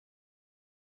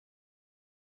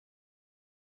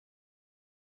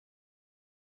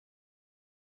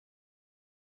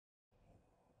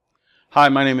Hi,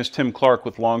 my name is Tim Clark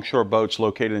with Longshore Boats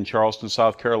located in Charleston,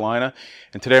 South Carolina.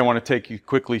 And today I want to take you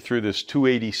quickly through this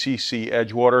 280cc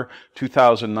Edgewater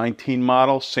 2019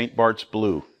 model, St. Bart's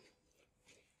Blue.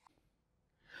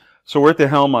 So we're at the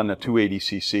helm on the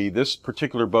 280cc. This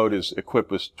particular boat is equipped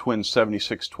with twin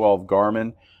 7612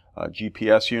 Garmin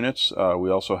GPS units. We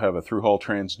also have a through-hull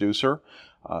transducer.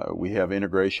 We have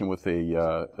integration with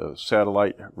a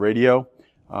satellite radio.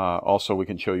 Also, we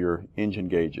can show your engine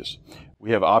gauges.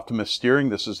 We have Optimus steering.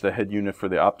 This is the head unit for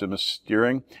the Optimus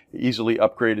steering. Easily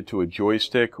upgraded to a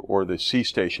joystick or the C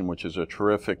station, which is a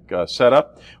terrific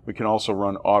setup. We can also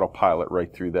run autopilot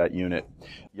right through that unit.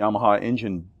 Yamaha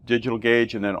engine digital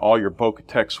gauge, and then all your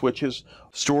Bocatech switches.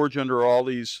 Storage under all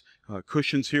these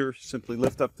cushions here. Simply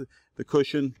lift up the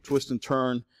cushion, twist and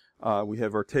turn. We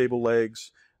have our table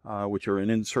legs, which are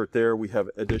an insert there. We have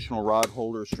additional rod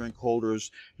holders, drink holders,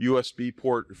 USB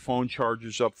port, phone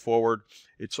chargers up forward.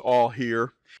 It's all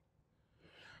here.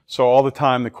 So all the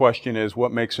time the question is,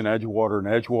 what makes an Edgewater an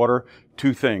Edgewater?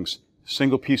 Two things.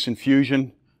 Single piece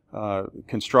infusion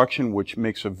construction, which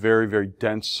makes a very, very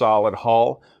dense, solid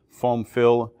hull. Foam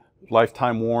fill,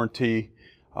 lifetime warranty,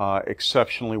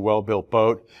 exceptionally well-built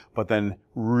boat, but then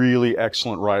really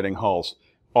excellent riding hulls.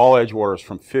 All Edgewaters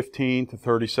from 15 to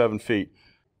 37 feet.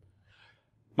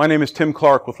 My name is Tim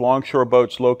Clark with Longshore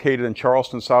Boats located in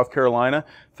Charleston, South Carolina.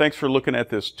 Thanks for looking at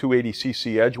this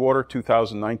 280cc Edgewater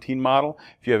 2019 model.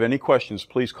 If you have any questions,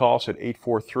 please call us at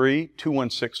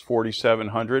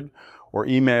 843-216-4700 or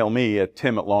email me at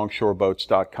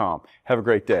tim@longshoreboats.com. Have a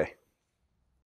great day.